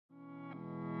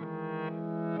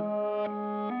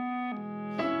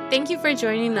Thank you for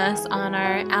joining us on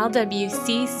our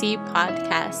LWCC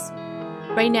podcast.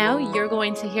 Right now, you're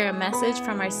going to hear a message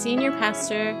from our senior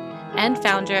pastor and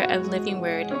founder of Living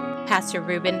Word, Pastor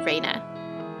Ruben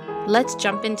Reyna. Let's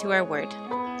jump into our word.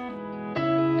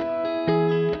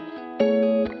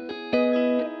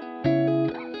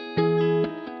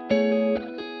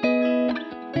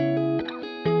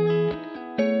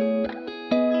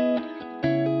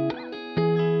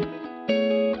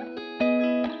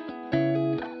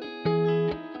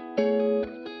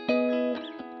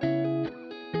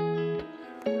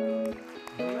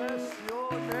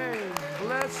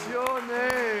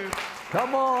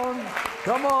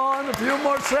 Come on, a few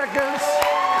more seconds.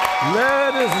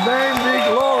 Let his name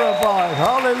be glorified.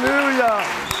 Hallelujah.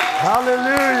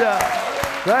 Hallelujah.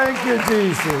 Thank you,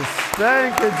 Jesus.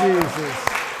 Thank you, Jesus.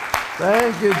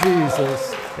 Thank you,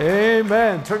 Jesus.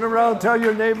 Amen. Turn around, tell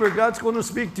your neighbor, God's going to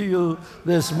speak to you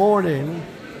this morning.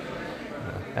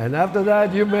 And after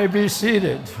that, you may be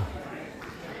seated.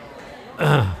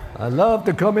 I love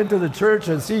to come into the church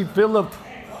and see Philip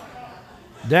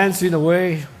dancing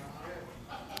away.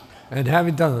 And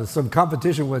having done some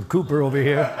competition with Cooper over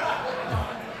here,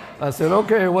 I said,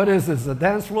 okay, what is this, a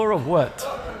dance floor of what?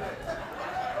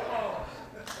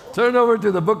 Turn over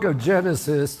to the book of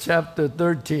Genesis, chapter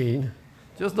 13.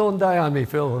 Just don't die on me,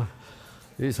 Phil.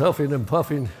 He's huffing and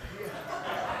puffing.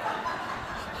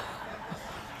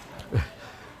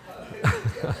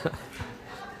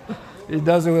 He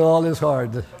does it with all his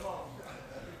heart.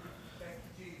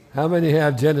 How many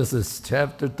have Genesis,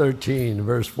 chapter 13,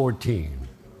 verse 14?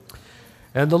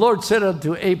 And the Lord said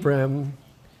unto Abram,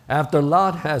 after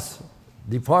Lot has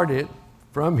departed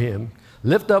from him,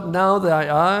 lift up now thy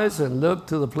eyes and look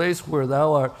to the place where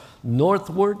thou art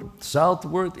northward,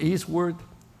 southward, eastward,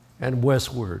 and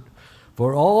westward.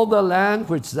 For all the land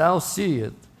which thou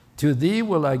seest, to thee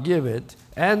will I give it,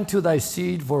 and to thy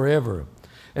seed forever.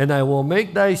 And I will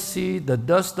make thy seed the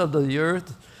dust of the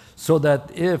earth, so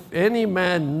that if any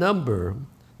man number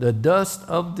the dust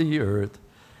of the earth,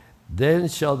 then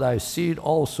shall thy seed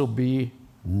also be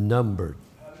numbered.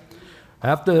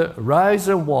 After rise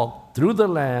and walk through the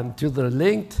land to the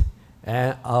length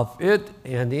of it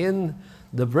and in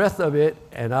the breadth of it,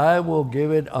 and I will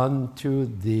give it unto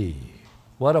thee.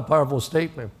 What a powerful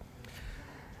statement.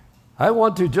 I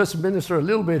want to just minister a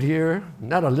little bit here,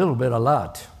 not a little bit, a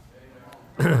lot.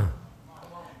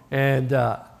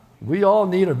 And we all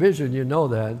need a vision, you know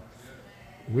that.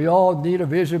 We all need a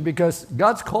vision because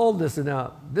God's called us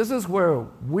now. This is where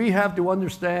we have to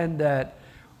understand that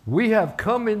we have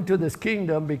come into this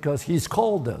kingdom because He's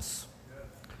called us.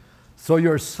 So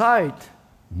your sight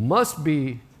must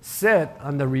be set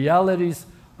on the realities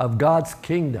of God's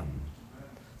kingdom.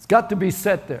 It's got to be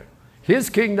set there. His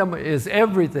kingdom is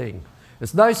everything.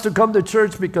 It's nice to come to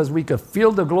church because we can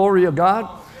feel the glory of God,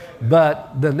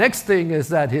 but the next thing is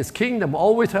that His kingdom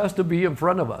always has to be in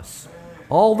front of us.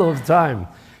 All the time,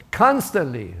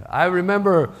 constantly. I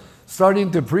remember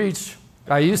starting to preach.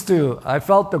 I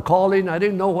felt the calling. I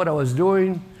didn't know what I was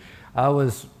doing. I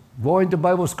was going to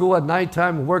Bible school at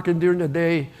nighttime, working during the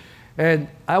day. And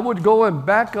I would go in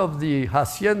back of the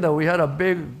hacienda. We had a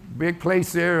big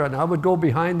place there, and I would go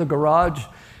behind the garage,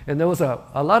 and there was a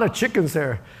lot of chickens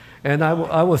there. And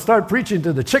I would start preaching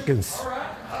to the chickens.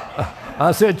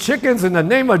 I said, chickens, in the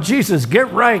name of Jesus,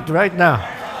 get right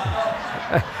now.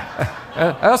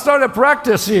 I started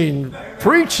practicing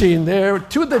preaching there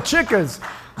to the chickens,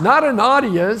 not an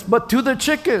audience, but to the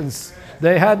chickens.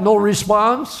 They had no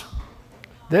response.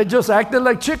 They just acted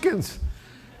like chickens.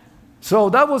 So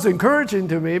that was encouraging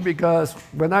to me because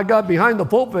when I got behind the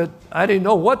pulpit, I didn't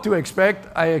know what to expect.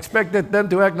 I expected them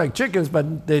to act like chickens,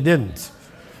 but they didn't.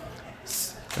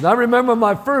 And I remember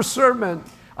my first sermon,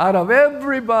 out of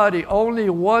everybody, only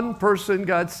one person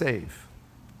got saved.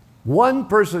 One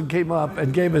person came up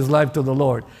and gave his life to the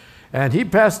Lord. And he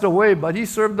passed away, but he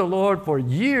served the Lord for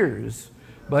years,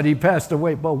 but he passed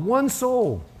away. But one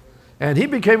soul. And he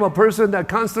became a person that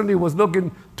constantly was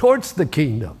looking towards the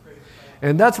kingdom.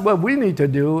 And that's what we need to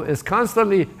do, is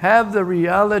constantly have the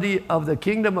reality of the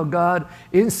kingdom of God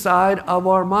inside of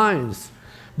our minds.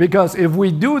 Because if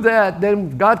we do that,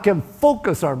 then God can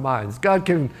focus our minds. God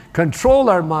can control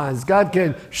our minds. God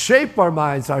can shape our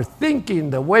minds, our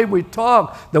thinking, the way we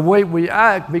talk, the way we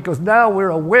act, because now we're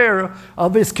aware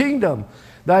of His kingdom.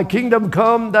 Thy kingdom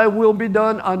come, thy will be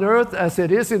done on earth as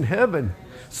it is in heaven.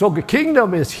 So the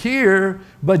kingdom is here,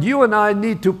 but you and I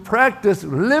need to practice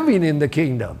living in the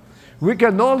kingdom. We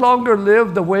can no longer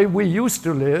live the way we used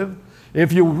to live.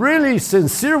 If you're really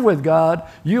sincere with God,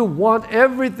 you want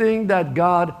everything that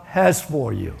God has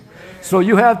for you. So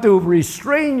you have to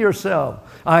restrain yourself.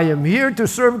 I am here to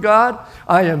serve God.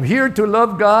 I am here to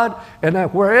love God. And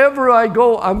wherever I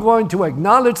go, I'm going to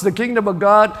acknowledge the kingdom of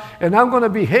God. And I'm going to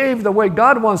behave the way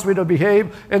God wants me to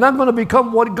behave. And I'm going to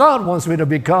become what God wants me to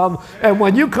become. And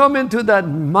when you come into that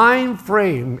mind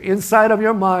frame inside of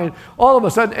your mind, all of a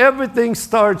sudden everything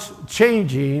starts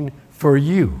changing for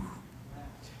you.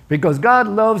 Because God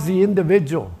loves the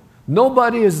individual.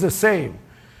 Nobody is the same.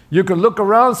 You can look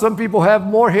around. Some people have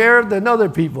more hair than other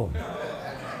people.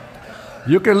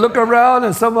 You can look around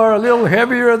and some are a little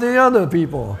heavier than other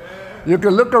people. You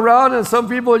can look around and some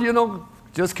people,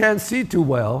 just can't see too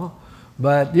well.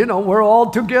 But, we're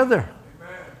all together.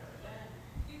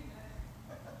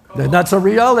 And that's a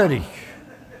reality.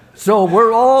 So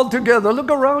we're all together. Look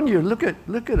around you. Look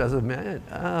at us, man.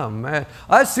 Oh, man.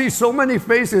 I see so many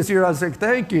faces here. I say,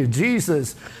 thank you,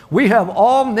 Jesus. We have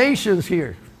all nations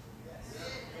here.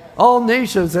 All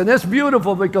nations. And it's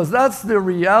beautiful because that's the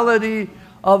reality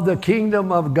of the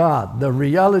kingdom of God, the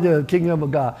reality of the kingdom of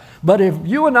God. But if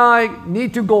you and I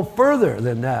need to go further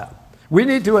than that, we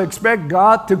need to expect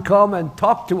God to come and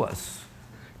talk to us.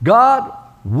 God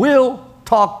will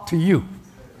talk to you.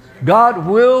 God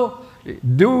will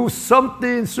do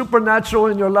something supernatural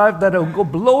in your life that will go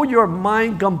blow your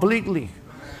mind completely.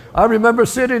 I remember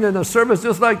sitting in a service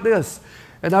just like this,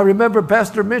 and I remember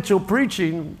Pastor Mitchell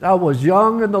preaching. I was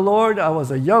young in the Lord. I was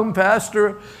a young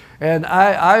pastor. And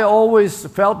I always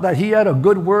felt that he had a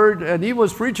good word, and he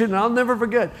was preaching, and I'll never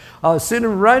forget. I was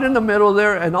sitting right in the middle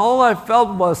there, and all I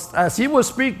felt was, as he was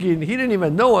speaking, he didn't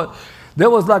even know it, there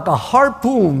was like a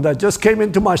harpoon that just came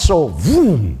into my soul,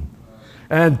 boom,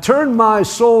 and turned my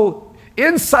soul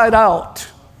inside out,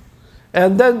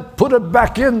 and then put it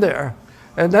back in there.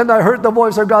 And then I heard the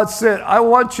voice of God say, I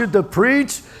want you to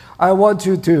preach. I want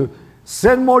you to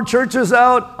send more churches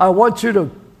out. I want you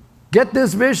to get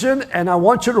this vision, and I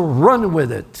want you to run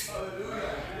with it.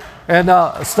 And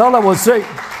Stella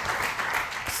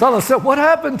said, what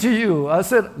happened to you? I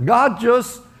said, God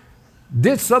just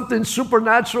did something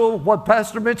supernatural. What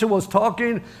Pastor Mitchell was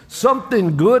talking,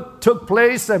 something good took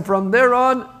place, and from there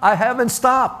on, I haven't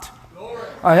stopped.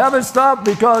 I haven't stopped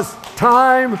because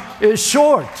time is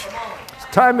short.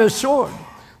 Time is short.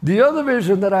 The other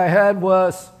vision that I had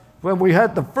was when we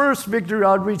had the first Victory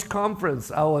Outreach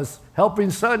Conference. I was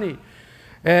helping Sonny,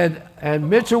 and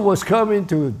Mitchell was coming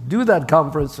to do that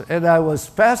conference, and I was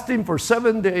fasting for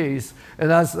 7 days.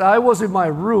 And as I was in my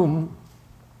room,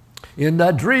 in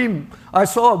that dream, I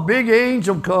saw a big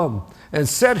angel come and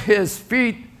set his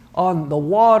feet on the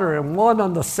water and one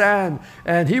on the sand,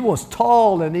 and he was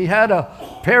tall and he had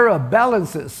a pair of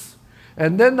balances.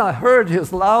 And then I heard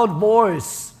his loud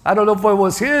voice. I don't know if it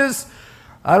was his,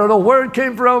 I don't know where it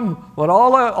came from, but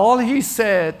all he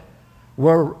said,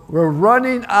 we're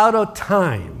running out of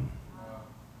time.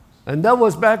 And that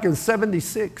was back in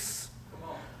 76.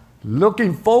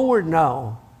 Looking forward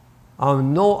now, I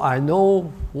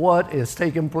know what is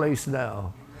taking place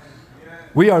now.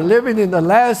 We are living in the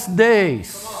last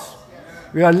days.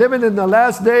 We are living in the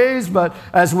last days, but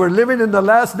as we're living in the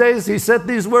last days, he said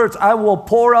these words, I will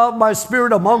pour out my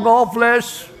spirit among all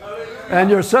flesh, and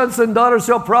your sons and daughters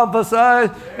shall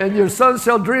prophesy, and your sons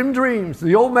shall dream dreams.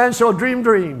 The old man shall dream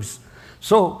dreams.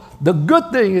 So the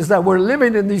good thing is that we're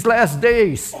living in these last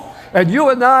days. And you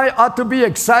and I ought to be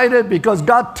excited because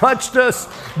God touched us.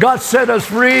 God set us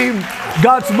free.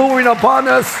 God's moving upon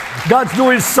us. God's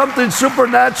doing something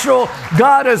supernatural.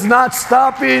 God is not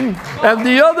stopping. And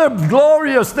the other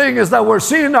glorious thing is that we're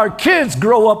seeing our kids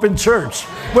grow up in church.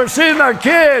 We're seeing our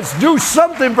kids do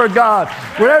something for God.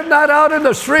 We're not out in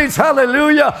the streets.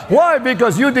 Hallelujah. Why?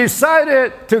 Because you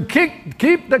decided to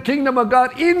keep the kingdom of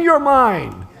God in your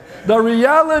mind. The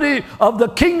reality of the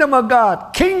kingdom of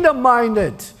God.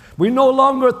 Kingdom-minded. We no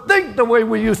longer think the way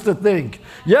we used to think.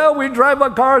 Yeah, we drive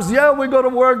our cars. Yeah, we go to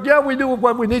work. Yeah, we do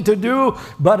what we need to do.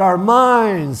 But our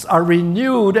minds are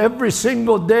renewed every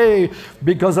single day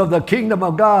because of the kingdom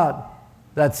of God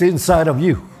that's inside of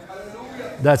you.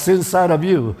 That's inside of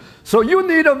you. So you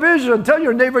need a vision. Tell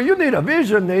your neighbor, you need a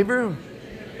vision, neighbor.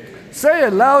 Say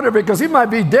it louder because he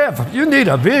might be deaf. You need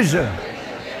a vision.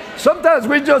 Sometimes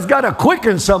we just got to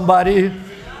quicken somebody.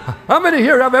 How many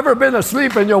here have ever been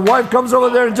asleep and your wife comes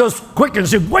over there and just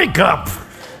quickens you? Wake up!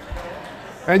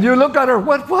 And you look at her,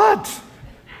 what?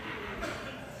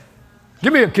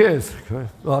 Give me a kiss.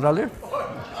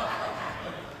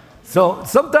 So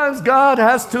sometimes God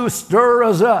has to stir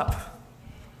us up.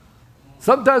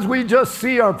 Sometimes we just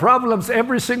see our problems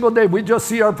every single day. We just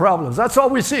see our problems. That's all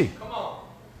we see.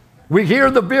 We hear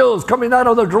the bills coming out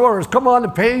of the drawers. Come on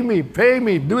and pay me,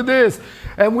 do this.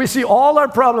 And we see all our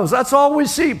problems. That's all we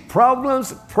see.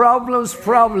 Problems.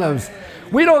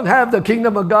 We don't have the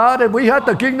kingdom of God. If we had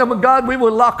the kingdom of God, we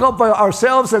would lock up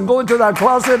ourselves and go into that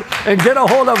closet and get a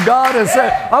hold of God and say,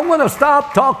 I'm going to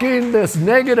stop talking this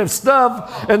negative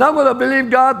stuff, and I'm going to believe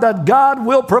God that God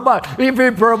will provide. If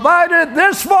He provided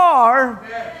this far,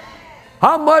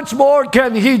 how much more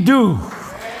can He do?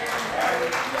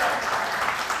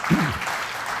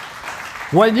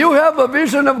 When you have a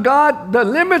vision of God, the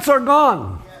limits are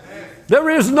gone. There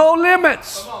is no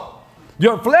limits.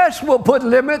 Your flesh will put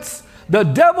limits. The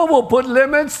devil will put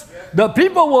limits. The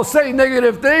people will say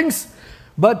negative things.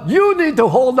 But you need to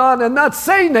hold on and not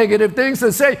say negative things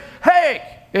and say, hey,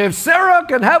 if Sarah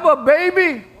can have a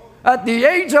baby at the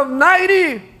age of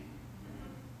 90,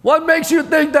 what makes you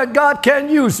think that God can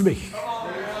use me?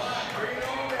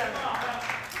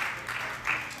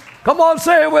 Come on,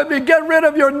 say it with me. Get rid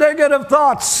of your negative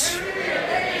thoughts.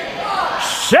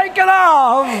 Shake it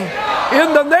off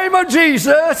in the name of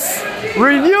Jesus.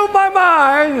 Renew my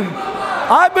mind.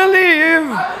 I believe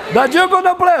that you're going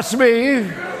to bless me.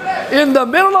 In the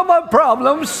middle of my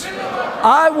problems,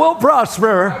 I will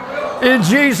prosper in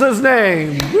Jesus'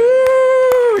 name.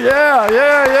 Woo! Yeah.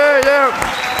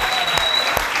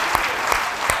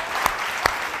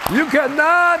 You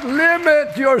cannot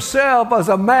limit yourself as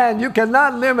a man. You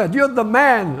cannot limit. You're the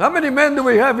man. How many men do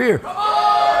we have here?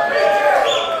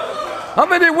 How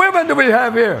many women do we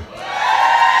have here?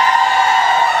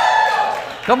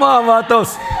 Come on,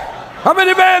 Vatos. How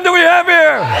many men do we have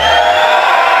here?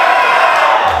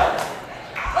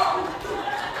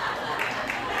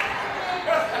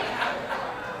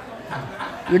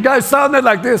 You guys sounded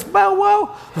like this. Bow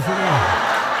wow.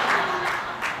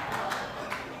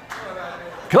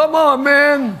 Come on,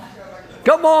 man.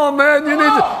 Come on, man.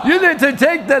 You need to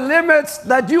take the limits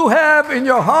that you have in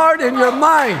your heart and your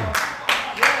mind.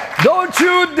 Don't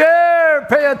you dare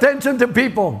pay attention to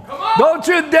people. Don't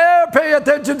you dare pay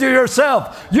attention to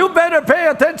yourself. You better pay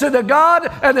attention to God.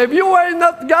 And if you ain't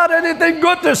not got anything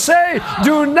good to say,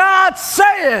 do not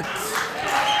say it.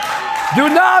 Do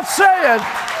not say it.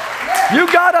 You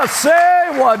gotta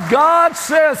say what God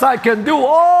says. I can do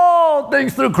all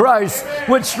things through Christ,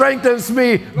 which strengthens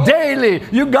me daily.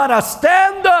 You gotta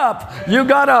stand up. You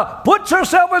gotta put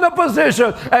yourself in a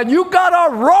position, and you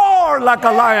gotta roar like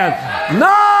a lion,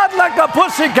 not like a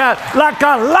pussycat, like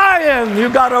a lion. You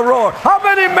gotta roar. How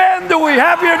many men do we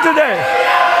have here today?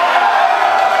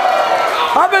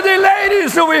 How many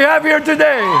ladies do we have here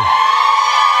today?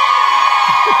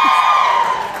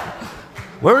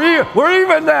 We're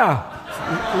even now.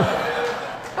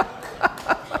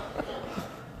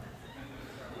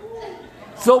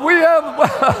 So we have,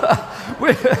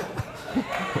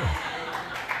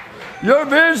 your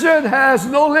vision has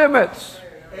no limits.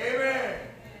 Amen.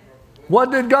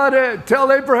 What did God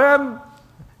tell Abraham?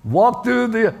 Walk to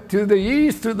the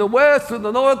east, to the west, to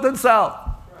the north and south.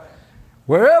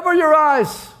 Wherever your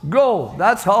eyes go,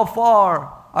 that's how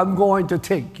far I'm going to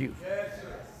take you.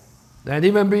 And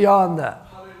even beyond that.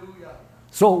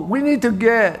 So we need to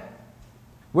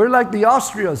we're like the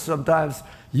Austrians sometimes.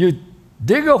 You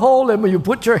dig a hole and you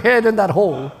put your head in that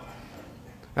hole.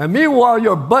 And meanwhile,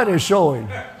 your butt is showing.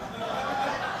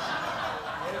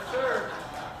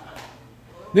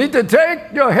 Need to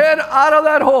take your head out of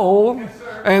that hole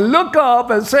and look up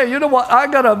and say, you know what? I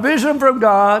got a vision from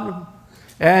God.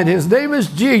 And His name is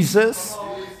Jesus.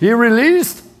 He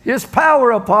released His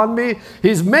power upon me.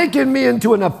 He's making me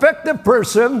into an effective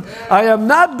person. I am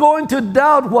not going to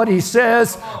doubt what He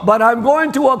says, but I'm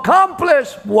going to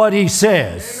accomplish what He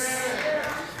says.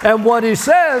 And what He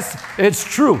says, it's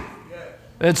true.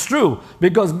 It's true.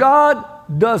 Because God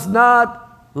does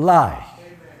not lie.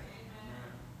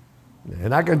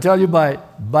 And I can tell you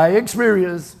by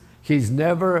experience, He's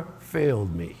never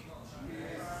failed me.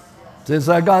 Since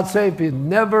I got saved, He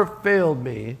never failed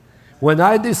me. When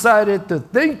I decided to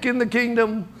think in the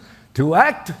kingdom, to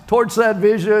act towards that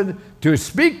vision, to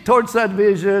speak towards that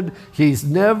vision, He's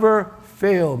never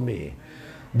failed me.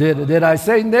 Did I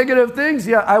say negative things?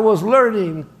 Yeah, I was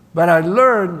learning, but I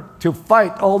learned to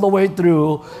fight all the way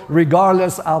through,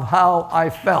 regardless of how I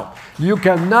felt. You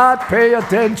cannot pay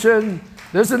attention.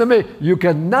 Listen to me. You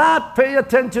cannot pay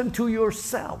attention to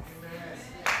yourself.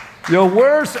 Your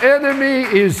worst enemy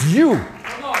is you.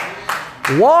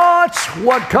 Watch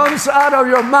what comes out of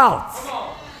your mouth.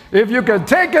 If you can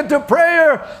take it to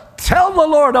prayer, tell the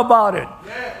Lord about it.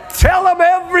 Tell Him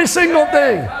every single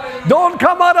thing. Don't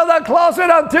come out of that closet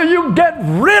until you get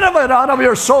rid of it out of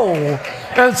your soul.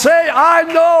 And say, I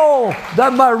know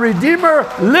that my Redeemer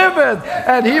liveth,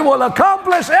 and He will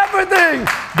accomplish everything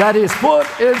that is put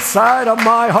inside of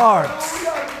my heart.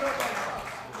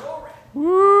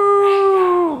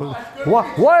 Woo!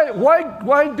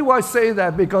 Why do I say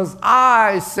that? Because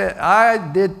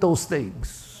I did those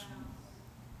things.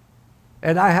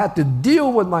 And I had to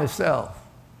deal with myself.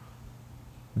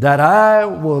 That I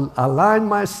will align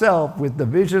myself with the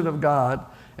vision of God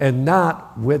and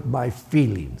not with my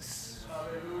feelings.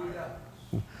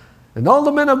 Hallelujah. And all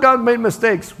the men of God made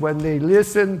mistakes when they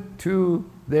listened to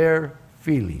their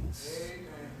feelings. Amen.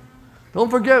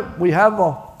 Don't forget, we have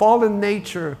a fallen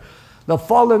nature. The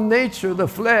fallen nature, the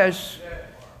flesh,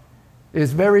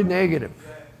 is very negative,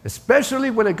 especially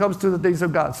when it comes to the things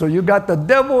of God. So you got the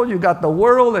devil, you got the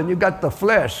world, and you got the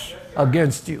flesh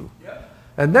against you.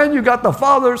 And then you got the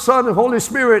Father, Son, and Holy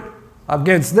Spirit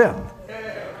against them.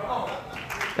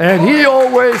 And he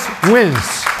always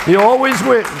wins. He always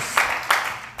wins.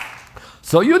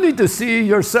 So you need to see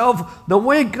yourself the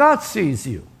way God sees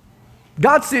you.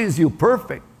 God sees you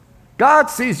perfect. God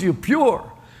sees you pure.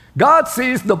 God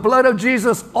sees the blood of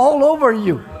Jesus all over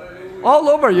you. All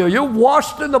over you. You're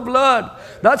washed in the blood.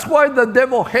 That's why the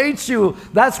devil hates you.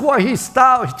 That's why he's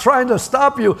trying to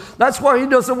stop you. That's why he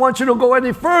doesn't want you to go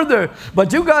any further.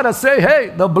 But you got to say,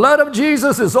 hey, the blood of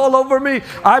Jesus is all over me.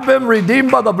 I've been redeemed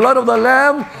by the blood of the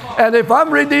Lamb. And if I'm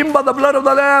redeemed by the blood of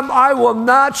the Lamb, I will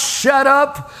not shut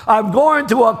up. I'm going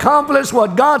to accomplish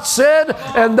what God said.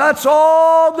 And that's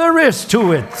all there is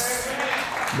to it.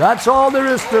 That's all there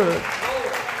is to it.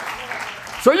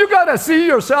 So you got to see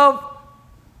yourself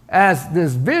as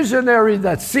this visionary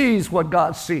that sees what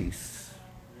God sees.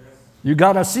 You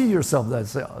got to see yourself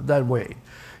that way.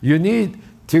 You need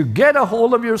to get a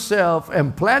hold of yourself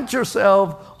and plant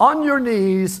yourself on your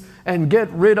knees and get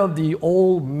rid of the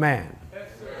old man.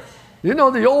 You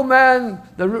know, the old man,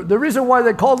 the reason why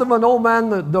they called him an old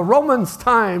man, the Romans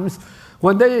times,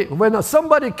 when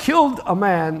somebody killed a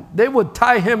man, they would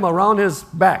tie him around his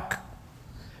back.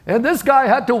 And this guy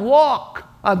had to walk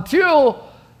until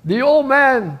the old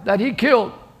man that he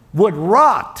killed would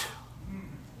rot.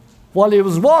 While he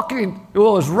was walking, it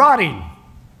was rotting.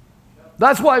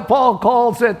 That's why Paul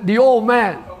calls it the old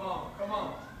man. Come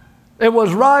on. It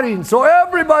was rotting, so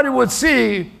everybody would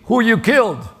see who you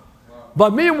killed.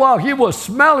 But meanwhile, he was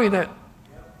smelling it.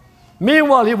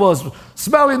 Meanwhile, he was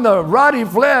smelling the rotting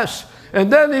flesh,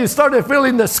 and then he started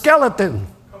feeling the skeleton.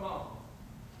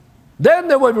 Then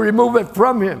they would remove it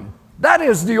from him. That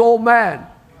is the old man.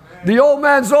 The old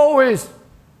man's always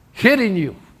hitting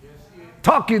you,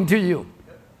 talking to you.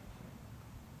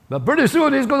 But pretty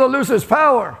soon he's going to lose his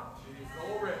power.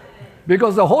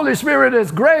 Because the Holy Spirit is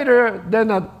greater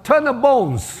than a ton of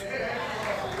bones,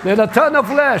 than a ton of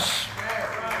flesh.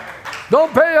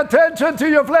 Don't pay attention to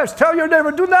your flesh. Tell your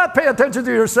neighbor, do not pay attention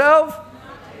to yourself.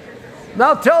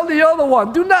 Now tell the other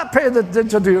one, do not pay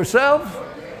attention to yourself.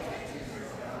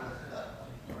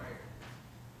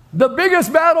 The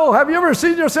biggest battle, have you ever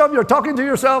seen yourself, you're talking to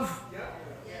yourself?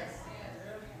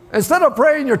 Instead of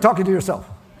praying, you're talking to yourself.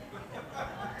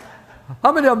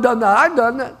 How many have done that? I've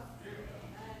done that.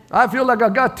 I feel like I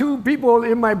got two people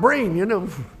in my brain, you know.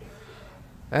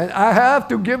 And I have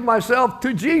to give myself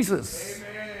to Jesus.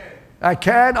 Amen. I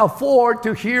can't afford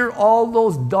to hear all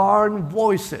those darn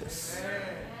voices.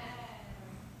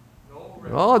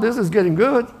 Amen. Oh, this is getting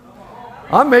good.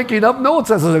 I'm making up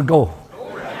notes as I go.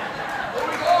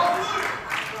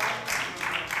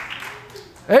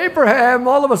 Abraham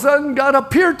all of a sudden God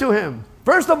appeared to him.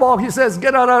 First of all, he says,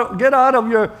 get out of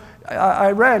your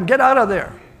Iran, get out of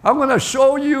there. I'm going to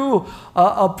show you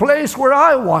a place where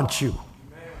I want you.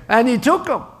 And he took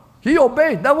him. He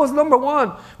obeyed. That was number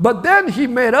one. But then he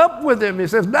made up with him. He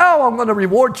says, now I'm going to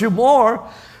reward you more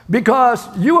because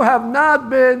you have not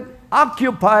been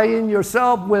occupying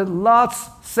yourself with Lot's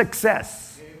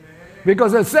success.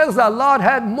 Because it says that Lot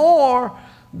had more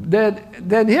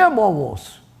than him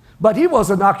almost. But he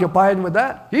wasn't occupied with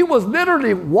that. He was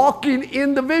literally walking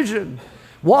in the vision.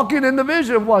 Walking in the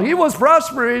vision. While he was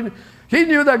prospering, he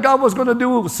knew that God was going to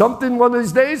do something one of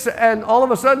these days. And all of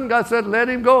a sudden, God said, let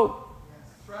him go.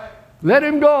 That's right. Let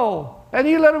him go. And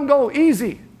he let him go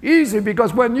easy. Easy.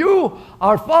 Because when you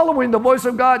are following the voice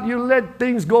of God, you let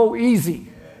things go easy.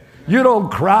 You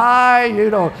don't cry.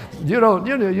 You're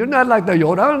not like the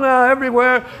Yoda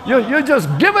everywhere. You just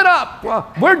give it up.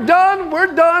 Well, we're done.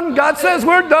 God says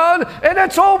we're done, and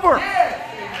it's over.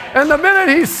 And the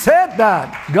minute he said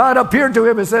that, God appeared to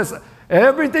him and says,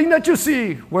 everything that you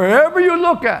see, wherever you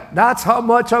look at, that's how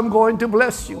much I'm going to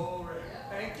bless you.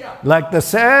 Like the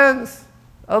sands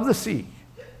of the sea,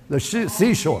 the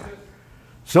seashore.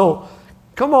 So,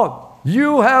 come on.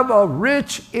 You have a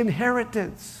rich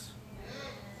inheritance.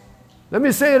 Let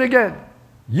me say it again.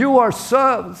 You are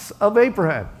sons of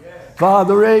Abraham. Yes.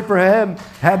 Father Abraham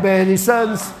had many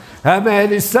sons. How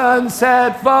many sons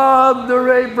had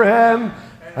Father Abraham?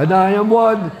 And I am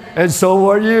one, and so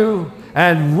are you.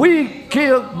 And we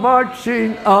keep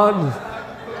marching on.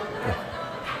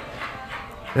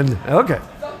 And okay.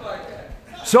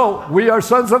 So we are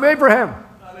sons of Abraham.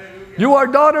 You are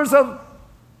daughters of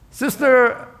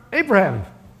Sister Abraham.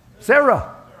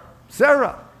 Sarah.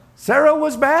 Sarah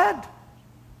was bad.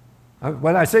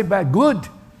 When I say bad, good.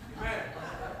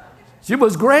 She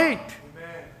was great.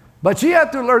 But she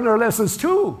had to learn her lessons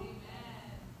too.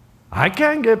 I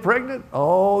can't get pregnant.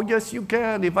 Oh, yes, you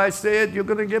can. If I say it, you're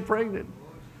going to get pregnant.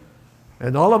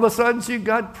 And all of a sudden, she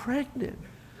got pregnant.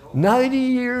 90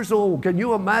 years old. Can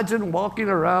you imagine walking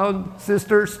around,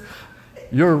 sisters?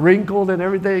 You're wrinkled and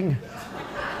everything.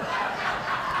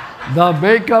 The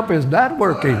makeup is not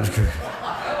working.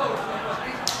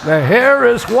 The hair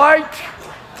is white.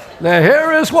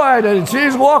 And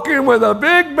she's walking with a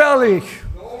big belly.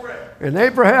 And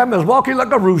Abraham is walking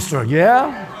like a rooster.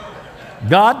 Yeah?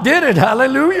 God did it.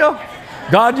 Hallelujah.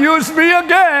 God used me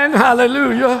again.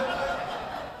 Hallelujah.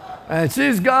 And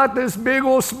she's got this big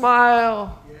old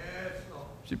smile.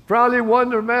 She probably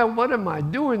wondered, man, what am I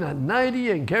doing at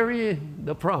 90 and carrying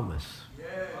the promise?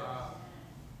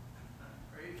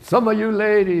 Some of you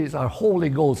ladies are Holy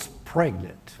Ghost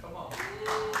pregnant.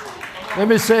 Let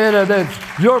me say it again.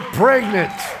 You're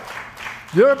pregnant.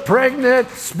 You're pregnant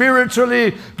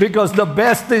spiritually because the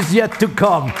best is yet to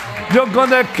come. You're going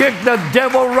to kick the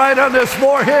devil right on his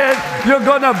forehead. You're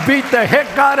going to beat the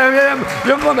heck out of him.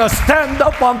 You're going to stand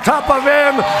up on top of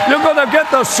him. You're going to get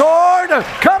the sword and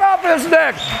cut off his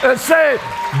neck and say,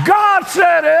 God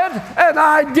said it and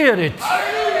I did it.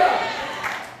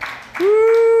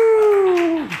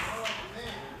 Woo.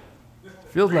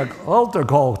 Feels like altar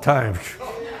call time.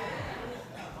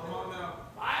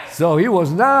 So he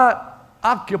was not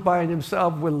occupying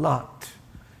himself with Lot.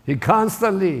 He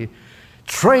constantly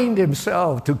trained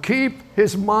himself to keep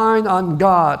his mind on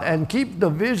God and keep the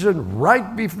vision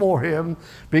right before him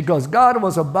because God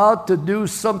was about to do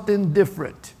something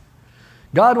different.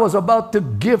 God was about to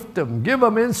give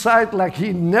him insight like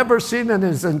he never seen in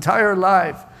his entire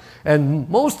life. And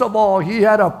most of all, he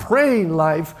had a praying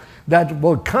life that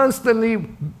was constantly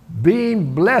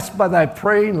being blessed by that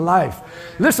praying life.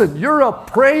 Listen, you're a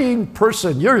praying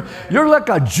person. You're like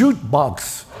a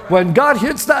jukebox. When God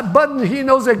hits that button, he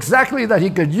knows exactly that he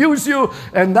could use you,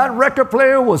 and that record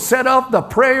player will set up the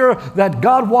prayer that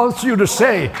God wants you to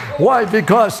say. Why?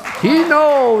 Because he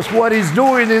knows what he's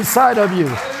doing inside of you.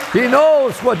 He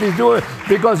knows what he's doing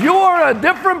because you are a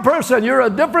different person. You're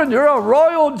a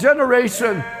royal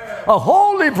generation, a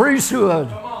holy priesthood.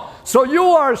 So you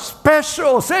are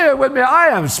special. Say it with me. I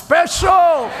am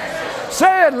special.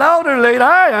 Say it louder, lady.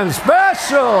 I am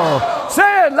special.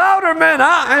 Say it louder, man.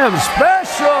 I am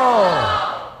special.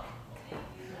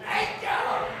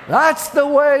 That's the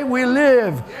way we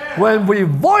live. When we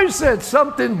voice it,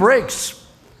 something breaks.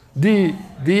 The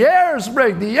airs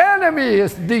break. The enemy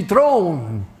is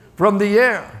dethroned from the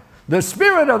air. The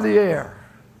spirit of the air.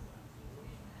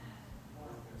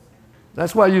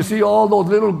 That's why you see all those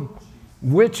little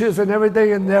witches and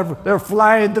everything, and they're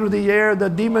flying through the air. The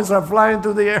demons are flying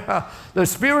through the air. The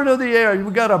spirit of the air,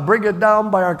 we got to bring it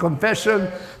down by our confession.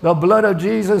 The blood of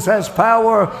Jesus has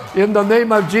power. In the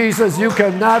name of Jesus, you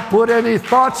cannot put any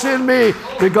thoughts in me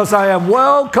because I am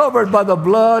well covered by the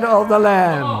blood of the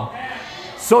Lamb.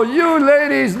 So you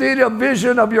ladies need a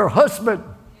vision of your husband.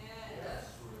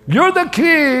 You're the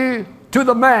key to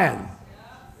the man.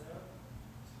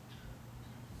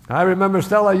 I remember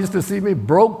Stella used to see me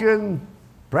broken,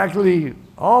 practically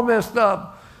all messed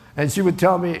up, and she would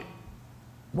tell me,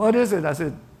 what is it? I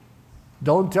said,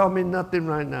 don't tell me nothing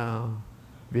right now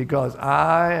because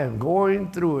I am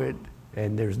going through it,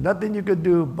 and there's nothing you could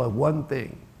do but one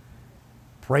thing.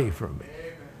 Pray for me.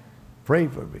 Pray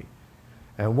for me.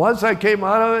 And once I came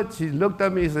out of it, she looked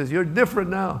at me and says, you're different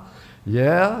now.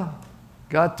 Yeah,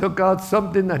 God took out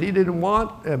something that he didn't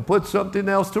want and put something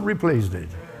else to replace it.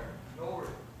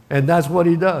 And that's what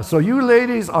he does. So you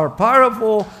ladies are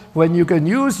powerful when you can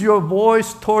use your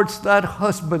voice towards that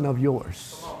husband of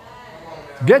yours.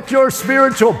 Get your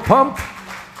spiritual pump.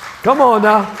 Come on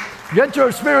now. Get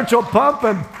your spiritual pump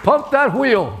and pump that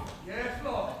wheel.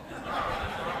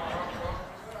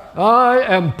 I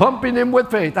am pumping him with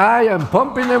faith. I am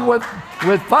pumping him with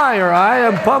fire. I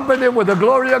am pumping him with the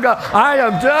glory of God. I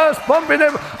am just pumping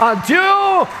him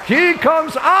until he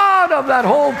comes out of that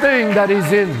whole thing that he's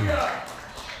in.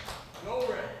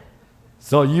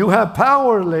 So you have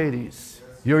power, ladies.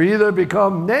 You either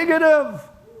become negative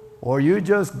or you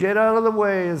just get out of the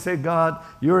way and say, God,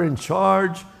 you're in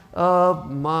charge of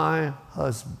my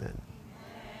husband.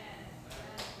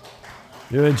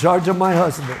 You're in charge of my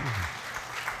husband.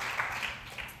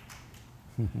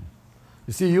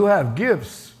 You see, you have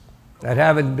gifts that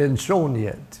haven't been shown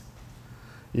yet.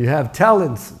 You have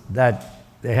talents that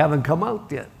they haven't come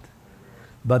out yet,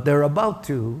 but they're about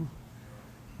to.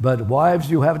 But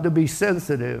wives, you have to be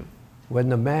sensitive when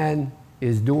the man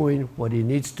is doing what he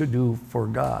needs to do for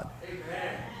God.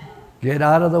 Amen. Get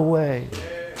out of the way.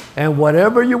 Amen. And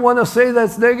whatever you want to say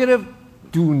that's negative,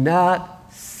 do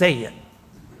not say it.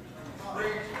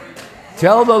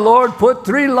 Tell the Lord, put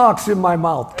 3 locks in my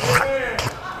mouth.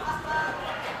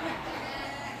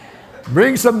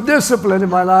 Bring some discipline in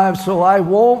my life so I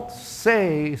won't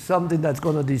say something that's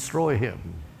going to destroy him.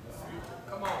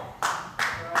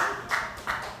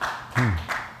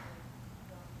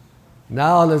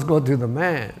 Now let's go to the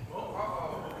man.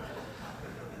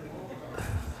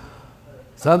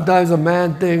 Sometimes a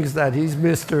man thinks that he's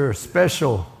Mr.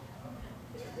 Special,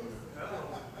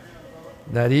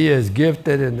 that he is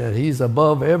gifted and that he's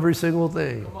above every single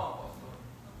thing.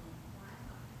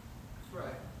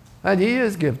 And he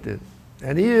is gifted,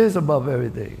 and he is above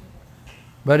everything.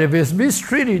 But if he's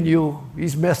mistreating you,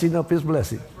 he's messing up his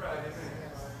blessing.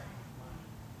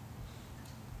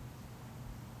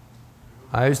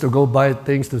 I used to go buy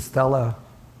things to Stella,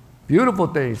 beautiful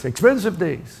things, expensive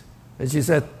things. And she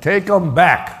said, take them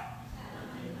back.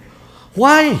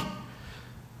 Why?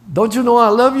 Don't you know I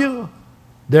love you?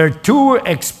 They're too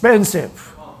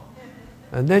expensive.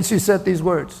 And then she said these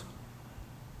words,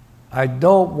 I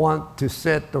don't want to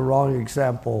set the wrong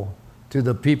example to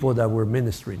the people that we're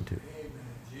ministering to.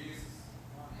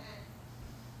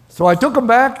 So I took them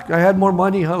back. I had more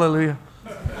money, hallelujah.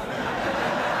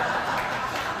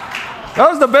 That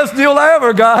was the best deal I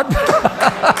ever got.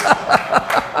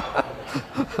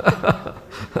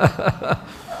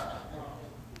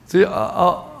 See,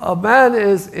 a man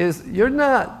is, you're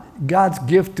not God's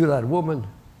gift to that woman.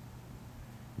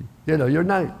 You know, you're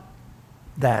not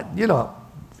that, you know,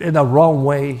 in a wrong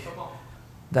way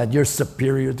that you're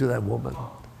superior to that woman.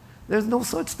 There's no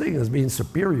such thing as being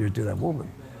superior to that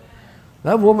woman.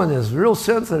 That woman is real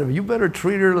sensitive. You better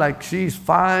treat her like she's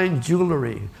fine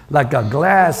jewelry, like a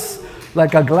glass.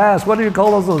 Like a glass, what do you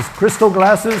call those crystal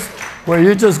glasses? Where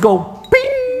you just go,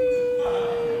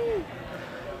 ping!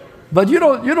 But you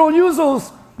don't use those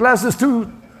glasses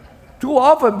too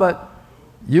often, but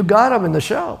you got them in the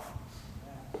shelf.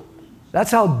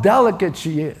 That's how delicate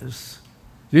she is.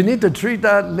 You need to treat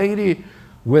that lady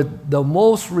with the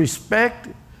most respect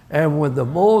and with the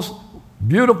most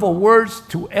beautiful words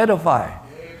to edify.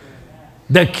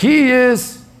 The key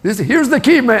is, here's the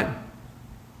key, man.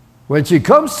 When she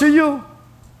comes to you,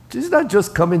 she's not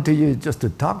just coming to you just to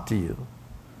talk to you.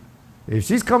 If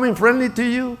she's coming friendly to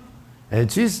you, and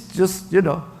she's just, you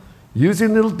know,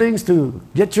 using little things to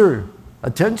get your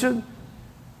attention,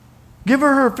 give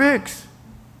her her fix.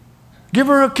 Give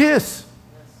her a kiss.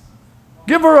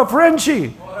 Give her a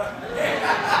Frenchie.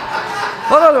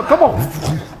 Oh, no, come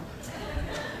on.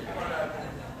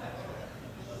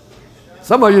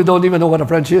 Some of you don't even know what a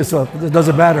Frenchie is, so it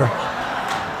doesn't matter.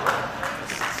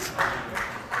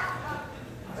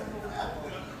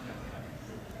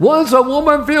 Once a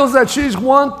woman feels that she's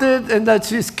wanted and that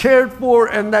she's cared for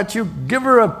and that you give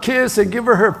her a kiss and give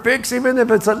her her fix, even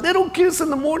if it's a little kiss in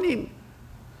the morning,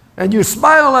 and you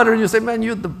smile at her and you say, man,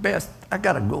 you're the best, I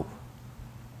gotta go.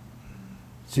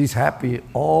 She's happy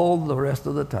all the rest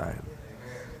of the time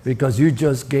because you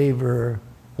just gave her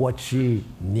what she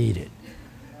needed.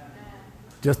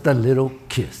 Just a little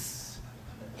kiss.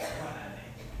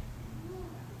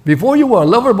 Before you were a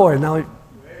lover boy, now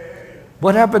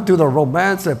what happened to the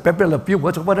romance at Pepe Le Pew?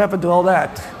 What happened to all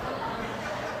that?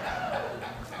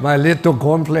 My little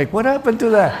cornflake, what happened to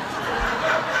that?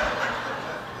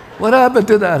 What happened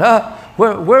to that, huh?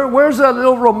 Where's that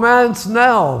little romance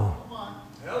now?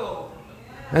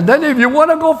 And then if you want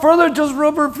to go further, just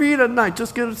rub her feet at night.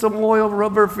 Just get some oil,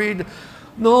 rub her feet.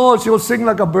 No, she'll sing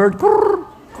like a bird.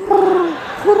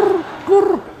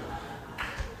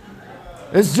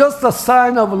 It's just a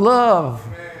sign of love.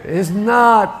 It's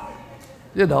not,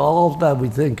 you know, all that we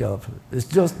think of. It's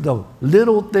just the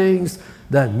little things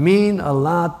that mean a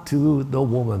lot to the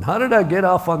woman. How did I get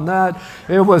off on that?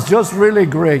 It was just really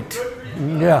great.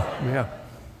 Yeah.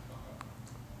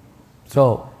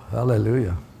 So,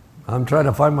 hallelujah. I'm trying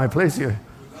to find my place here.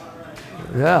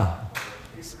 Yeah.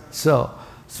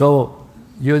 So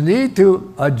you need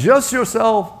to adjust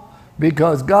yourself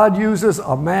because God uses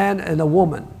a man and a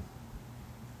woman.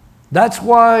 That's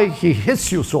why he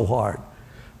hits you so hard,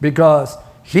 because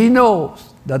he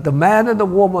knows that the man and the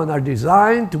woman are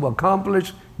designed to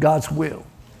accomplish God's will.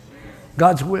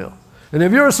 God's will. And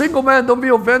if you're a single man, don't be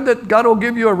offended. God will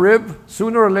give you a rib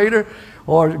sooner or later,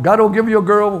 or God will give you a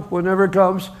girl whenever it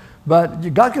comes.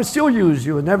 But God can still use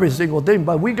you in every single thing.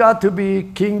 But we got to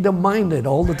be kingdom-minded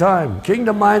all the time.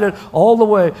 Kingdom-minded all the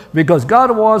way. Because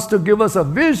God wants to give us a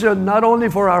vision not only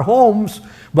for our homes,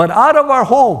 but out of our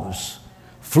homes,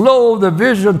 flow the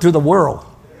vision to the world.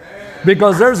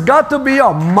 Because there's got to be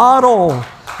a model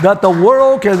that the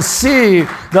world can see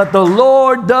that the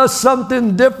Lord does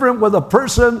something different with a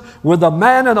person, with a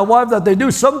man and a wife, that they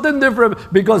do something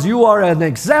different because you are an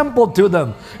example to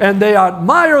them. And they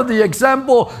admire the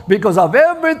example because of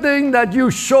everything that you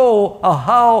show of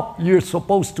how you're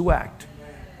supposed to act.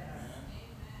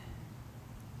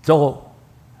 So,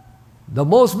 the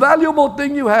most valuable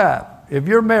thing you have, if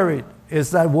you're married, is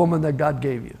that woman that God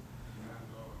gave you.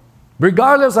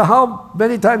 Regardless of how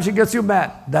many times she gets you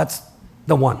mad, that's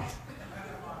the one.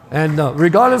 And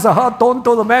regardless of how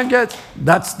tonto the man gets,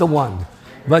 that's the one.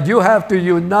 But you have to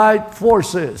unite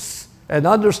forces and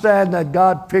understand that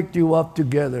God picked you up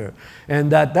together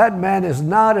and that that man is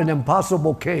not an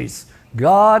impossible case.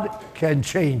 God can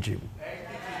change him.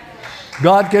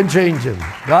 God can change him.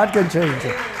 God can change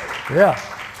him. Yeah.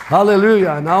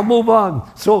 Hallelujah. And I'll move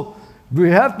on. So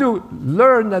we have to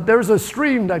learn that there's a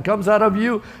stream that comes out of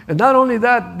you. And not only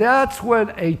that, that's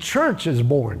when a church is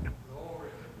born.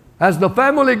 As the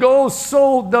family goes,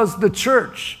 so does the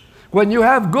church. When you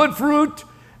have good fruit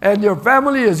and your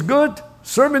family is good,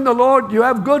 serving the Lord, you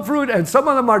have good fruit, and some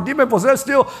of them are demon-possessed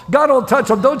still, God will touch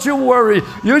them. Don't you worry.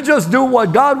 You just do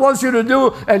what God wants you to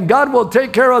do, and God will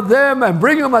take care of them and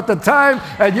bring them at the time.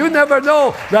 And you never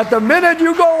know that the minute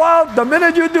you go out, the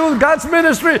minute you do God's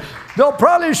ministry, they'll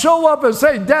probably show up and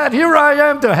say, Dad, here I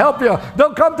am to help you.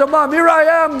 They'll come to Mom, here I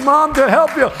am, Mom, to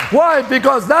help you. Why?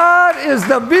 Because that is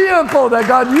the vehicle that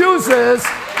God uses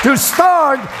to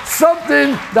start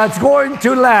something that's going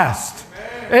to last.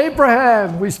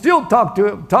 Abraham, we still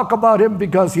talk about him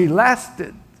because he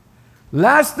lasted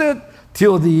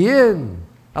till the end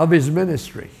of his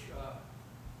ministry.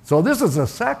 So this is a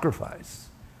sacrifice.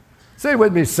 Say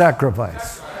with me,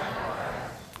 sacrifice.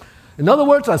 In other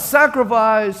words, a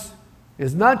sacrifice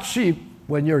is not cheap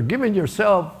when you're giving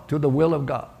yourself to the will of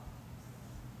God.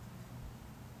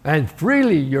 And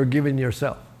freely you're giving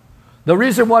yourself. The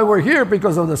reason why we're here,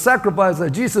 because of the sacrifice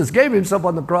that Jesus gave himself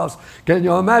on the cross. Can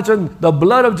you imagine the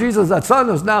blood of Jesus that's on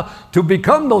us now to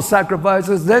become those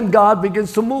sacrifices? Then God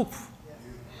begins to move.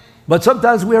 But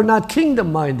sometimes we are not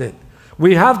kingdom-minded.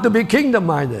 We have to be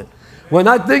kingdom-minded. When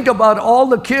I think about all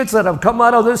the kids that have come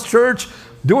out of this church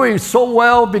doing so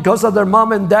well because of their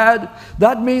mom and dad,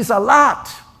 that means a lot.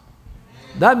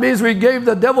 That means we gave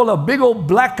the devil a big old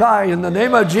black eye in the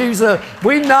name of Jesus.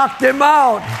 We knocked him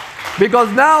out.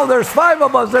 Because now there's 5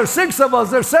 of us, there's 6 of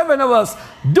us, there's 7 of us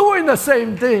doing the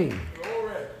same thing.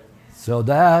 So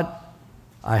that,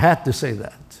 I had to say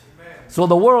that. So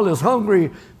the world is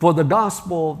hungry for the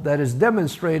gospel that is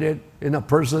demonstrated in a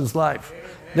person's life.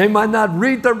 They might not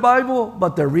read their Bible,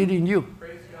 but they're reading you.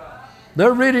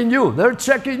 They're reading you. They're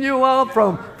checking you out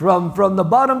from the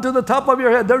bottom to the top of your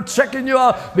head. They're checking you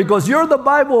out because you're the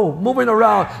Bible moving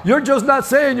around. You're just not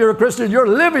saying you're a Christian. You're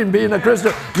living being a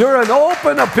Christian. You're an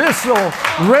open epistle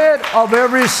read of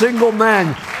every single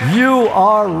man. You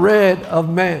are read of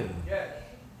men.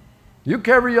 You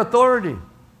carry authority.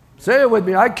 Say it with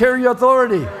me. I carry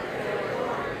authority.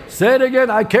 Say it again.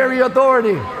 I carry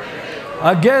authority.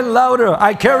 Again, louder.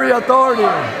 I carry authority.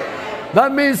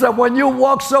 That means that when you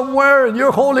walk somewhere and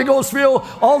you're Holy Ghost filled,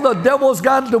 all the devil's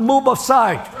got to move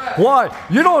aside. Why?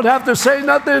 You don't have to say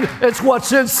nothing. It's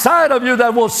what's inside of you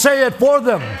that will say it for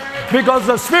them. Because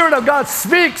the Spirit of God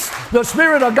speaks. The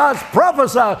Spirit of God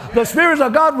prophesies. The Spirit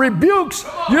of God rebukes.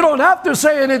 You don't have to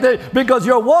say anything because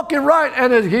you're walking right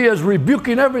and He is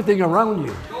rebuking everything around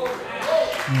you.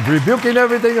 Rebuking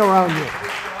everything around you.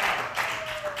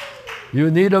 You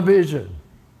need a vision.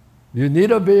 You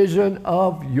need a vision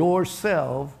of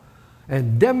yourself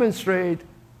and demonstrate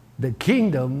the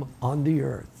kingdom on the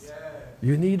earth.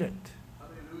 You need it.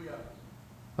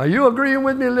 Are you agreeing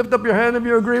with me? Lift up your hand if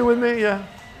you agree with me. Yeah.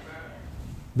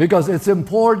 Because it's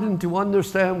important to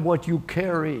understand what you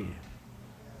carry.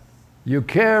 You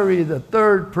carry the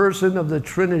third person of the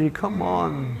Trinity. Come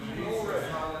on.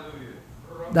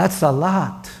 That's a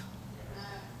lot.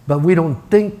 But we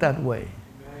don't think that way.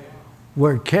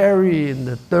 We're carrying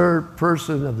the third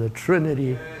person of the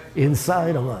Trinity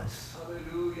inside of us.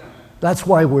 That's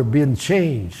why we're being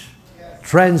changed,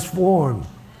 transformed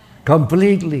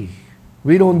completely.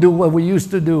 We don't do what we used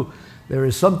to do. There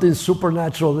is something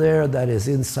supernatural there that is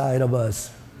inside of us.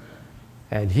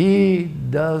 And He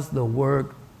does the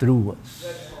work through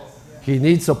us. He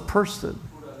needs a person.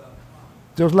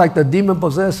 Just like the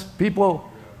demon-possessed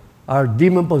people are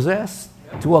demon-possessed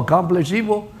to accomplish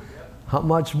evil, how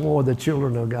much more the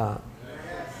children of God?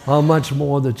 How much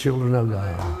more the children of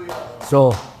God.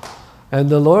 So, and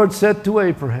the Lord said to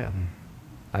Abraham,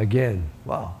 again,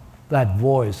 wow, that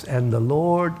voice. And the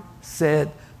Lord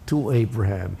said to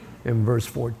Abraham in verse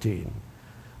 14,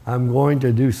 I'm going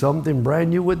to do something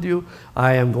brand new with you.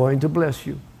 I am going to bless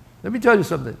you. Let me tell you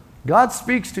something. God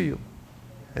speaks to you.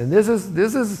 And this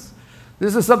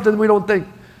is something we don't think.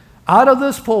 Out of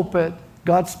this pulpit,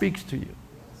 God speaks to you.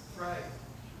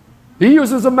 He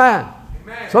uses a man.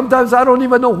 Amen. Sometimes I don't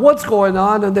even know what's going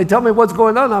on, and they tell me what's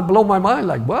going on. I blow my mind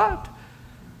like, what?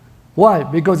 Why?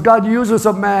 Because God uses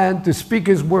a man to speak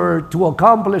His word to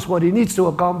accomplish what He needs to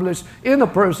accomplish in a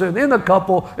person, in a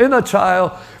couple, in a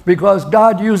child, because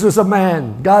God uses a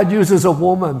man. God uses a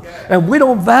woman. And we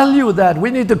don't value that. We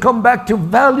need to come back to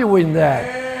valuing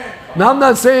that. Now, I'm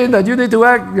not saying that you need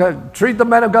to treat the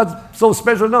man of God so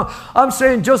special. No, I'm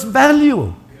saying just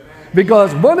value.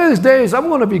 Because one of these days, I'm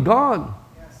going to be gone.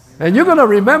 And you're going to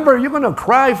remember, you're going to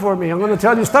cry for me. I'm going to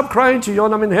tell you, stop crying to you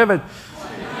when I'm in heaven.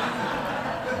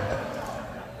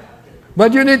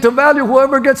 But you need to value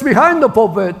whoever gets behind the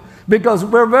pulpit, because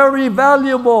we're very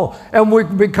valuable and we're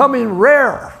becoming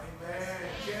rare.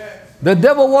 The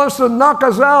devil wants to knock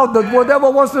us out. The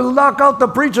devil wants to knock out the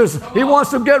preachers. He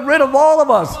wants to get rid of all of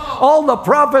us, all the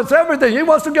prophets, everything. He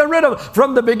wants to get rid of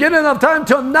from the beginning of time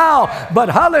till now. But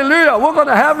hallelujah, we're going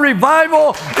to have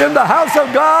revival in the house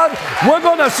of God. We're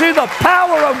going to see the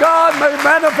power of God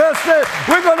manifested.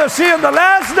 We're going to see in the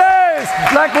last days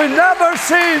like we've never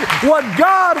seen what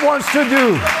God wants to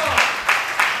do.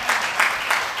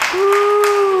 Woo.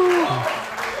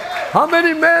 How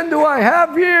many men do I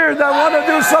have here that want to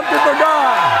do something for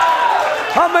God?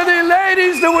 How many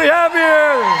ladies do we have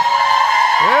here?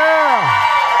 Yeah.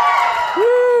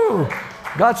 Woo.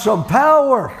 Got some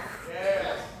power.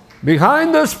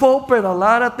 Behind this pulpit, a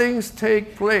lot of things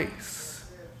take place.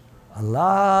 A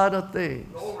lot of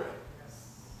things.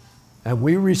 And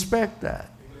we respect that.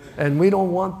 And we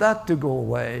don't want that to go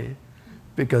away,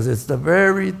 because it's the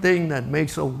very thing that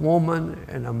makes a woman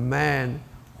and a man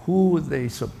who they're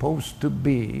supposed to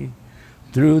be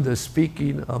through the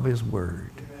speaking of His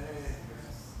word.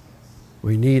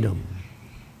 We need them.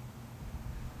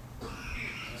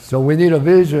 So we need a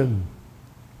vision,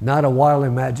 not a wild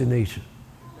imagination.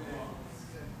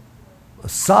 A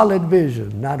solid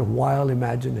vision, not a wild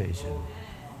imagination.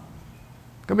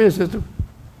 Come here, sister.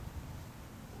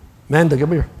 Amanda,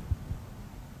 come here.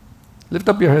 Lift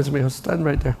up your hands to me. Stand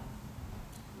right there.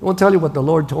 I won't tell you what the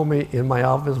Lord told me in my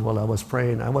office while I was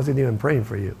praying. I wasn't even praying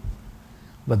for you.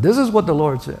 But this is what the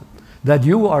Lord said, that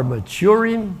you are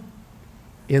maturing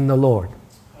in the Lord.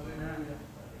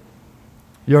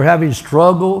 You're having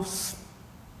struggles.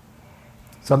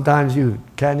 Sometimes you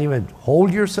can't even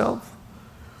hold yourself,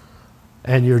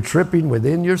 and you're tripping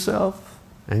within yourself.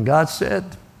 And God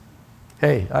said,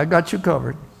 hey, I got you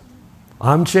covered.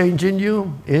 I'm changing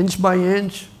you inch by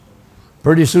inch.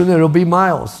 Pretty soon it'll be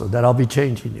miles so that I'll be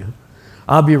changing you.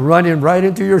 I'll be running right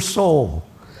into your soul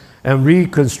and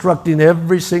reconstructing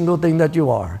every single thing that you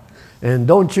are. And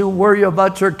don't you worry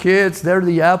about your kids. They're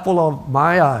the apple of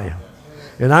my eye.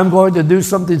 And I'm going to do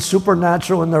something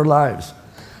supernatural in their lives.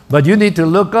 But you need to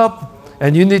look up,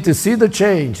 and you need to see the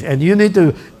change, and you need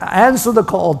to answer the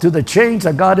call to the change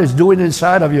that God is doing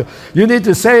inside of you. You need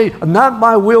to say, not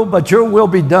my will, but your will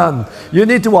be done. You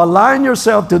need to align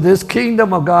yourself to this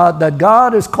kingdom of God, that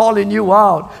God is calling you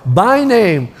out by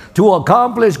name to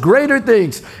accomplish greater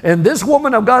things. And this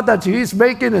woman of God that He's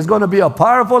making is going to be a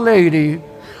powerful lady.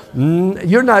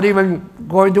 You're not even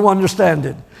going to understand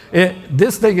it.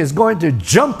 This thing is going to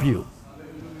jump you.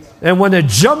 And when it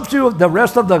jumps you, the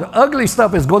rest of the ugly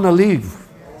stuff is going to leave.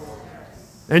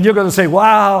 And you're going to say,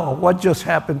 wow, what just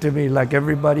happened to me, like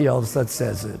everybody else that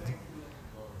says it.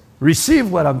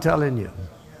 Receive what I'm telling you.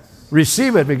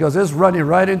 Receive it, because it's running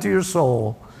right into your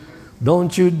soul.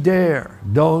 Don't you dare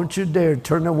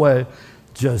turn away.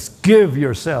 Just give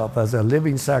yourself as a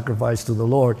living sacrifice to the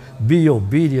Lord. Be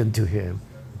obedient to Him.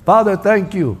 Father,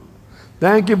 thank you.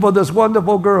 Thank you for this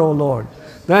wonderful girl, Lord.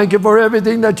 Thank you for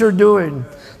everything that you're doing.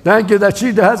 Thank you that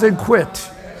she hasn't quit.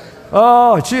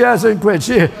 Oh, she hasn't quit.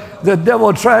 The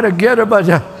devil tried to get her, but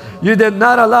you did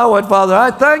not allow it, Father. I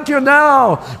thank you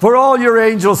now for all your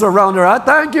angels around her. I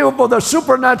thank you for the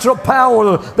supernatural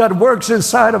power that works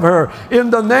inside of her.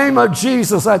 In the name of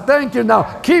Jesus, I thank you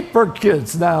now. Keep her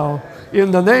kids now.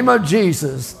 In the name of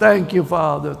Jesus. Thank you,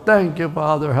 Father. Thank you,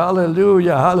 Father.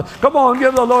 Hallelujah. Hallelujah. Come on,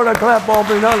 give the Lord a clap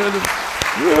offering. Hallelujah.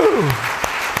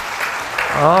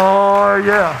 Oh,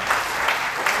 yeah.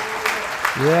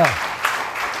 Yeah.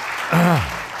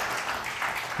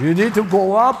 You need to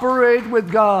cooperate with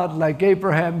God like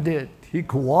Abraham did. He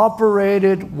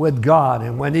cooperated with God.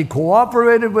 And when he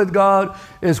cooperated with God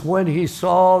is when he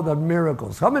saw the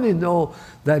miracles. How many know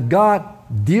that God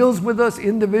deals with us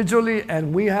individually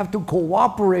and we have to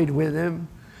cooperate with him?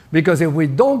 Because if we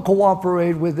don't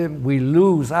cooperate with him, we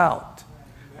lose out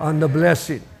on the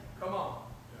blessing. Come on.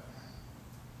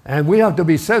 And we have to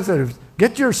be sensitive.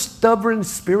 Get your stubborn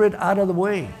spirit out of the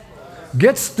way.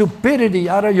 Get stupidity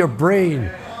out of your brain.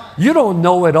 You don't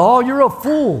know it all. You're a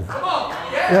fool. Come on.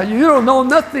 Yeah, you don't know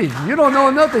nothing. You don't know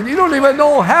nothing. You don't even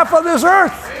know half of this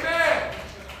earth. Amen.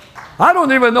 I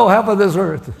don't even know half of this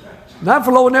earth. Not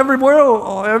flowing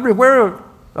everywhere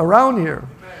around here.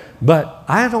 Amen. But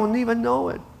I don't even know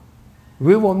it.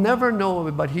 We will never know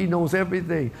it, but he knows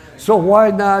everything. So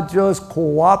why not just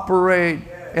cooperate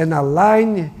and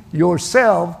align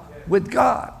yourself with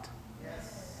God?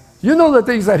 You know the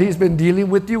things that he's been dealing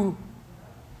with you.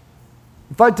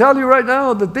 If I tell you right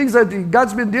now, the things that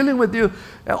God's been dealing with you,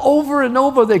 over and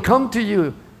over they come to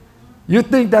you. You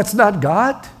think that's not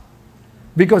God?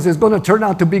 Because it's going to turn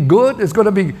out to be good? It's going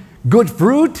to be good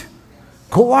fruit?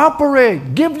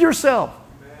 Cooperate. Give yourself.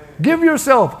 Give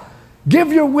yourself.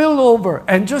 Give your will over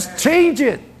and just change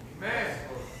it.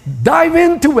 Dive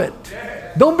into it.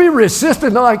 Don't be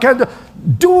resistant. No, I can't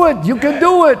do it. You can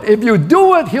do it. If you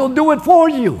do it, he'll do it for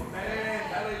you.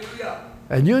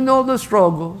 And you know the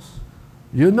struggles.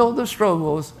 You know the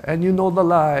struggles, and you know the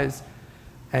lies,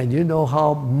 and you know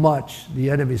how much the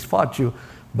enemies fought you.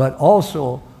 But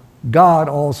also, God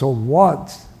also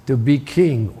wants to be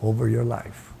king over your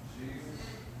life.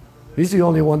 He's the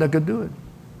only one that could do it.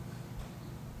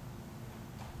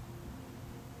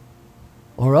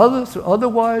 Or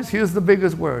otherwise, here's the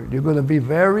biggest word. You're going to be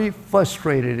very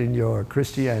frustrated in your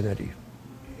Christianity.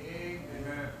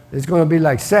 It's going to be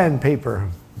like sandpaper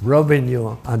rubbing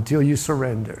you until you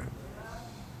surrender.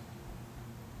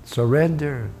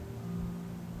 Surrender.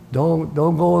 Don't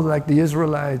go like the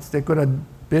Israelites. They could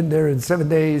have been there in 7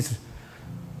 days.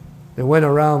 They went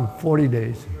around 40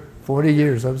 days. 40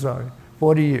 years, I'm sorry.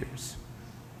 40 years.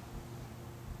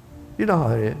 You know how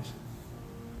it is.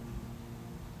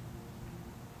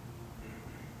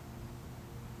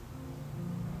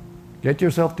 Get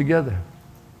yourself together.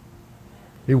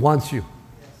 He wants you.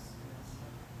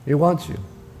 He wants you.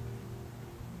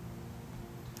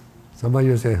 Some of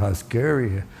you say, how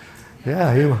scary.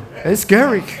 Yeah, it's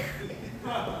scary.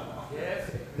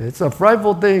 It's a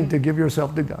frightful thing to give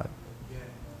yourself to God.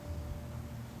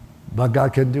 But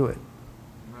God can do it.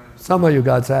 Some of you,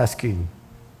 God's asking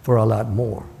for a lot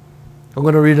more. I'm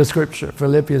going to read a scripture,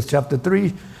 Philippians chapter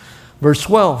 3, verse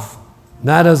 12.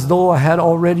 Not as though I had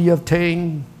already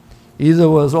obtained, either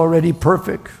was already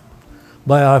perfect,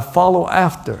 but I follow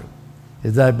after,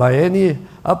 is that by any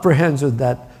apprehension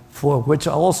that for which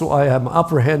also I am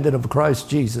apprehended of Christ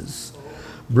Jesus.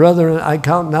 Brethren, I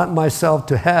count not myself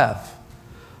to have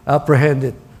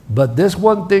apprehended, but this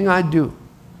one thing I do,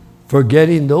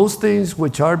 forgetting those things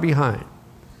which are behind,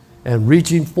 and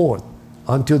reaching forth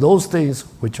unto those things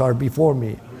which are before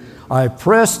me. I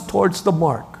press towards the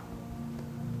mark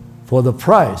for the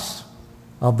prize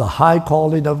of the high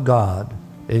calling of God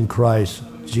in Christ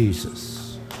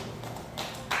Jesus.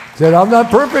 Said, I'm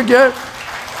not perfect yet,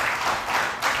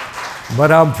 but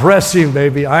I'm pressing,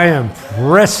 baby. I am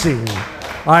pressing.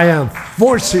 I am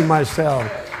forcing myself.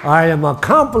 I am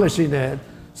accomplishing it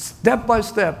step by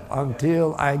step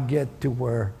until I get to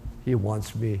where He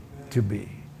wants me to be.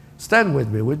 Stand with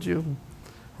me, would you?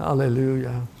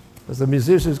 Hallelujah. As the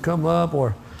musicians come up,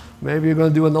 or maybe you're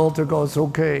going to do an altar call, it's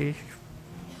okay.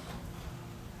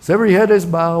 So every head is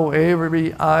bowed,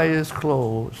 every eye is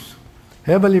closed.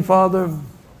 Heavenly Father,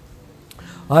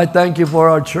 I thank you for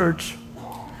our church.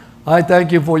 I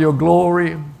thank you for your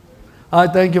glory. I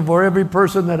thank you for every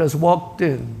person that has walked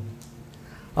in.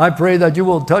 I pray that you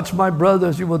will touch my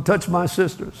brothers, you will touch my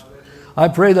sisters. I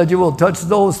pray that you will touch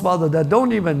those, Father, that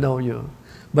don't even know you.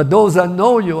 But those that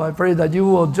know you, I pray that you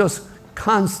will just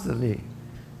constantly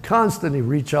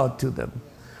reach out to them.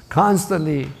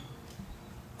 Constantly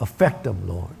affect them,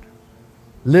 Lord.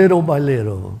 Little by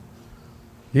little.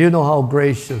 You know how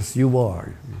gracious you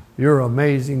are. You're an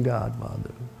amazing God,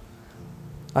 Father.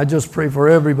 I just pray for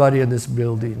everybody in this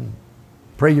building.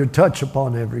 Pray your touch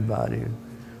upon everybody.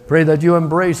 Pray that you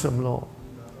embrace them, Lord.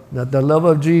 That the love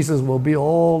of Jesus will be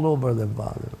all over them,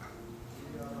 Father.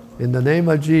 In the name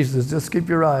of Jesus, just keep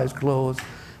your eyes closed.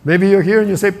 Maybe you're here and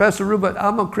you say, Pastor Ruben,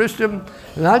 I'm a Christian,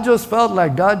 and I just felt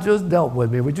like God just dealt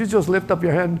with me. Would you just lift up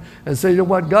your hand and say, you know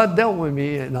what, God dealt with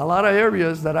me in a lot of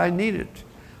areas that I needed.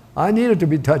 I needed to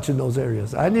be touched in those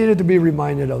areas. I needed to be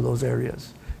reminded of those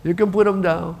areas. You can put them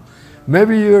down.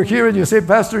 Maybe you're here and you say,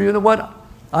 Pastor, you know what?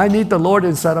 I need the Lord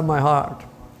inside of my heart.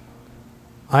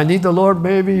 I need the Lord.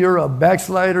 Maybe you're a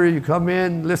backslider. You come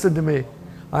in, listen to me.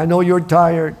 I know you're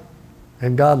tired,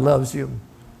 and God loves you.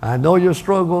 I know your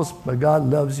struggles, but God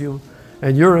loves you.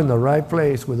 And you're in the right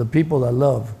place with the people that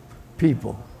love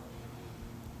people.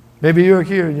 Maybe you're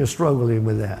here and you're struggling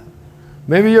with that.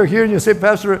 Maybe you're here and you say,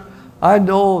 Pastor, I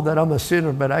know that I'm a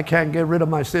sinner, but I can't get rid of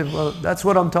my sin. Well, that's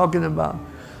what I'm talking about.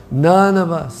 None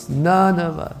of us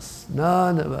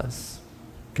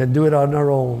can do it on our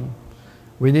own.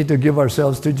 We need to give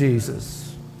ourselves to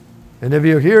Jesus. And if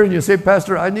you're here and you say,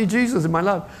 Pastor, I need Jesus in my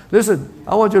life. Listen,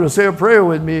 I want you to say a prayer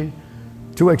with me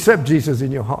to accept Jesus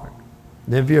in your heart.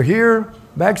 And if you're here,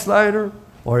 backslider,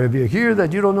 or if you're here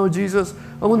that you don't know Jesus,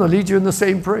 I'm going to lead you in the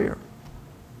same prayer.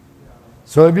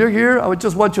 So if you're here, I would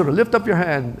just want you to lift up your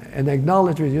hand and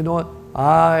acknowledge me. You know what?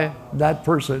 That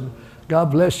person,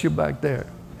 God bless you back there.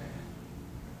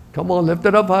 Come on, lift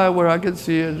it up high where I can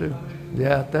see it.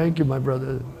 Yeah, thank you, my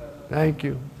brother. Thank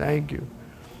you.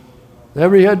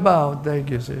 Every head bowed. Thank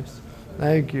you, sis.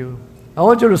 Thank you. I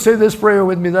want you to say this prayer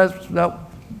with me. That's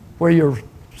not where you're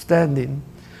standing.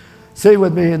 Say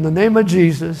with me, in the name of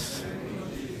Jesus,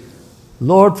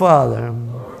 Lord Father,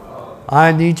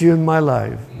 I need you in my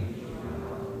life.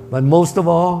 But most of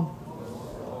all,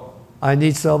 I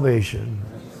need salvation.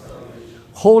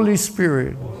 Holy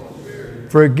Spirit,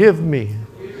 forgive me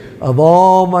of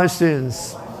all my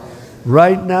sins.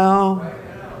 Right now,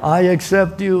 I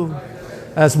accept you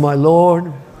as my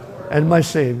Lord and my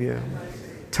Savior.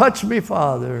 Touch me,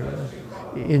 Father,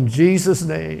 in Jesus'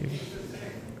 name.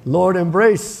 Lord,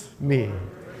 embrace me.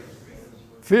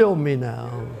 Fill me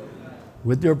now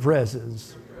with your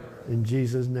presence. In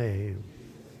Jesus' name,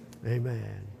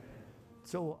 amen.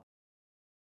 So